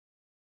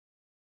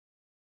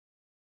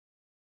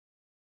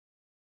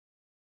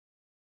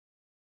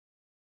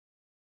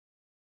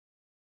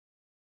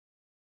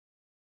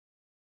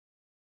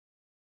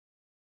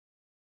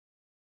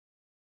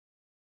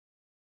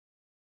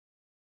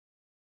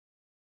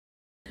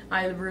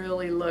I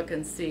really look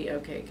and see,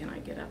 okay, can I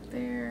get up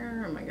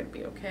there? Am I going to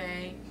be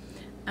okay?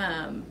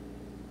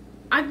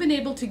 I've been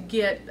able to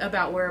get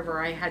about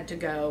wherever I had to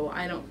go.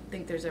 I don't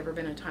think there's ever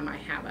been a time I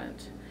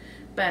haven't.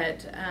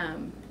 But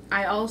I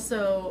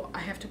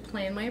have to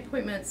plan my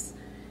appointments,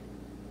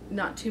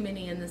 not too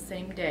many in the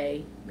same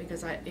day,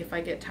 because if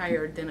I get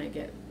tired, then I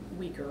get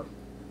weaker.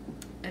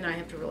 And I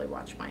have to really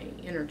watch my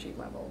energy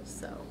levels.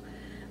 So,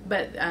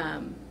 but,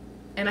 and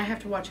I have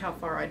to watch how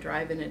far I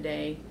drive in a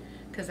day,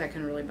 because that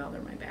can really bother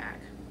my back.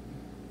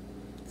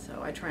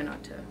 So I try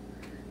not to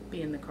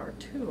be in the car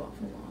too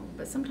awful long,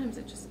 but sometimes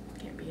it just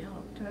can't be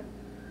helped.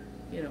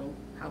 You know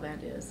how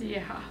that is.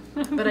 Yeah.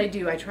 But I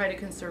try to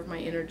conserve my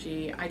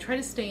energy. I try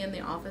to stay in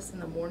the office in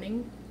the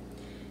morning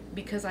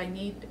because I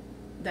need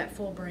that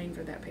full brain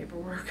for that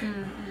paperwork.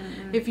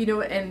 Mm-hmm. If you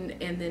know, and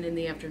then in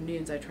the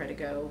afternoons I try to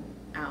go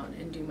out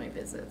and do my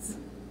visits,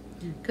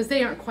 because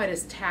they aren't quite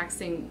as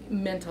taxing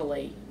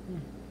mentally,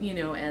 you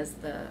know, as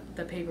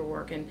the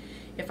paperwork. And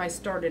if I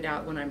started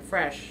out when I'm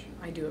fresh,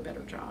 I do a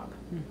better job.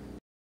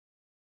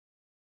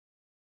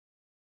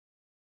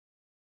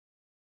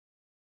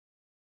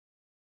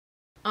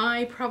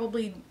 I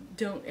probably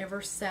don't ever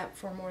sit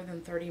for more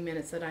than 30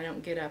 minutes that I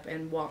don't get up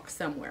and walk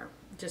somewhere,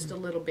 just a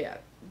little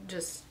bit.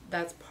 Just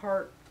that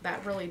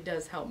really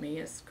does help me,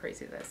 as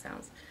crazy as that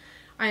sounds.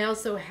 I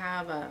also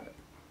have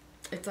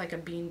it's like a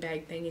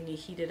beanbag thing, and you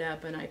heat it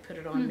up, and I put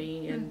it on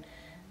me, and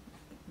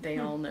they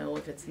all know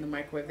if it's in the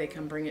microwave, they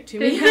come bring it to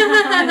me.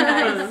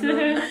 Nice.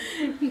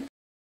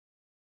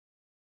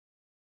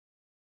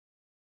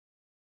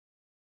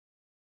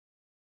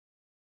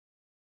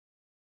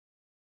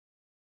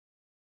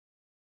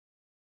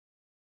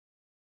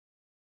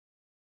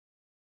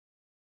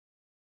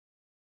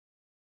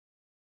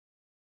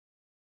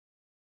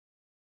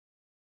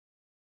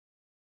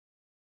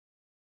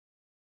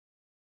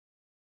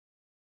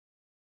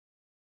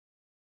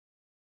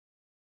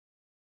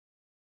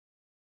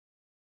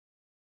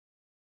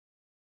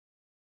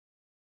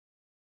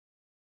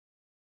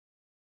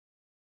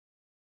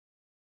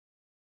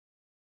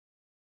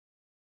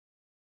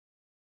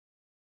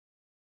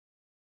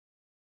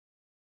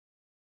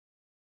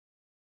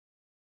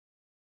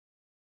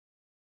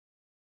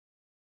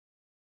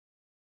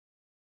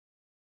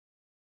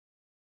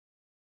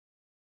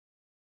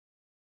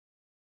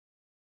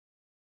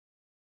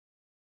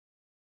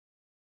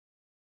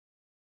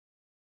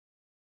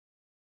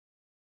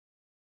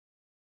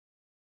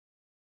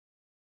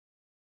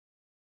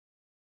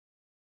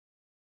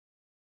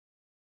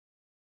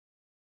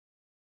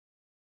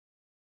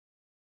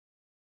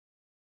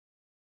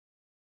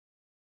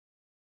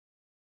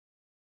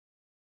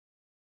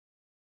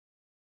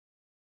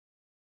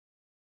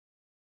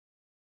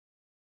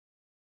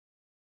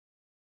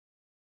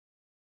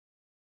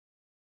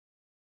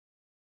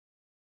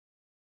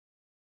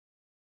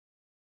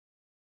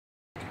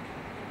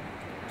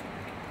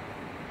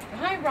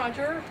 Hi,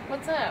 Roger.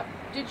 What's up?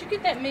 Did you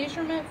get that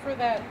measurement for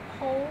that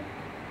hole?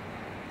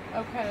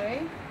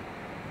 Okay.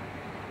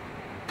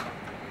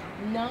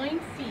 9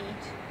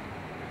 feet,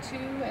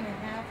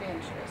 2.5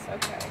 inches.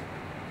 Okay.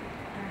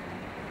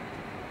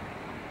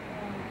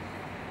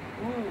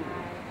 Ooh.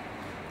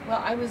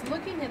 Well, I was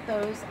looking at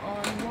those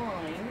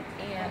online,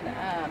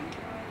 and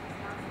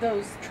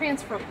those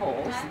transfer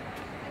poles,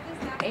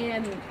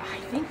 and I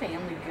think they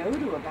only go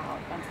to about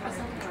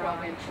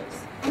 112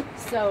 inches.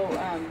 So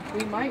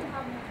we might,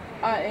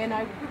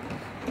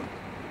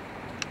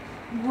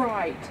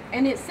 right,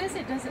 and it says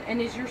it doesn't,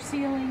 and is your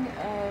ceiling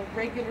a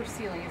regular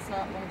ceiling? It's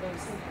not one of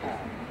those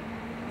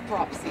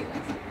drop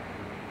ceilings.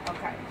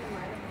 Okay.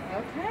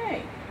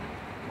 Okay.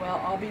 Well,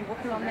 I'll be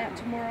working on that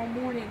tomorrow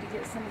morning to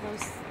get some of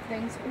those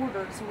things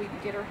ordered so we can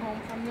get her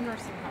home from the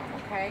nursing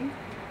home, okay?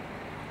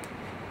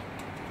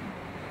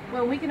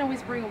 Well, we can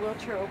always bring a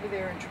wheelchair over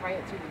there and try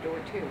it through the door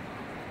too.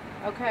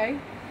 Okay?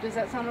 Does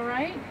that sound all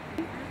right?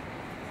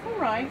 All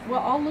right.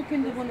 Well, I'll look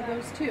into one of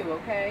those too,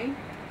 okay?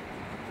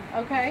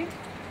 Okay?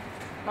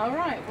 All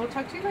right. We'll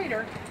talk to you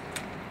later.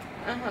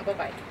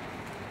 Bye-bye.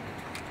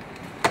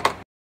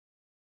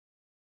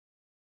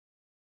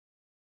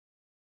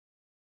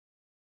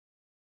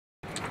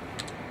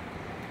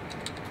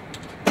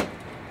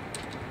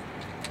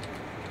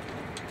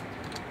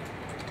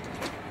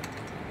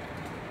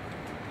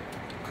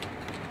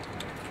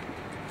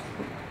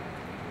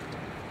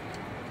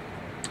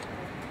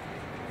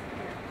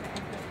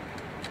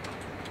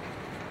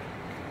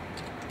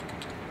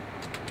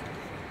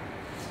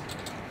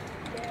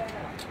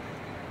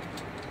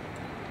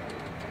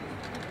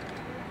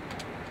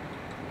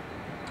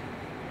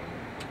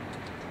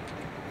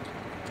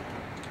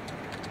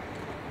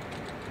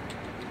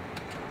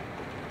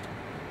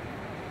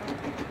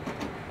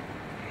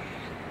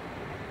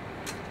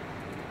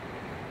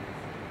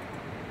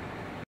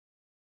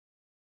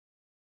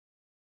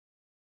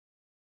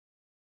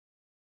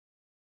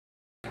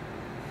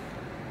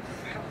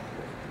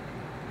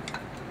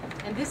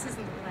 And this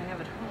isn't the one I have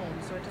at home,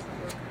 so it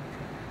doesn't work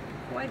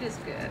quite as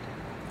good.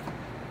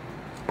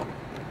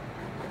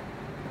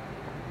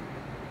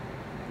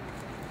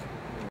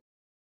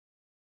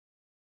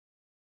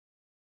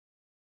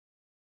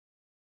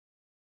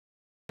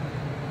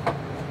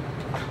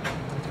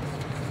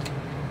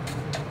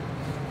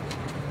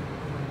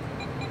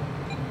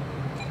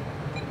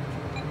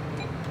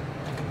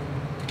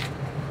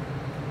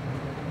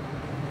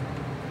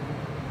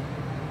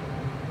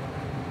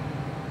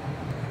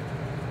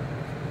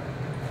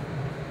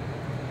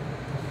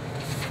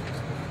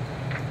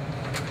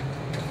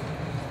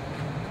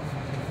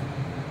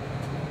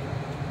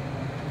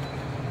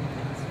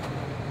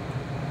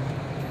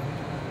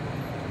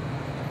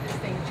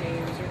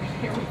 names, you're going to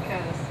hear me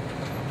cuss.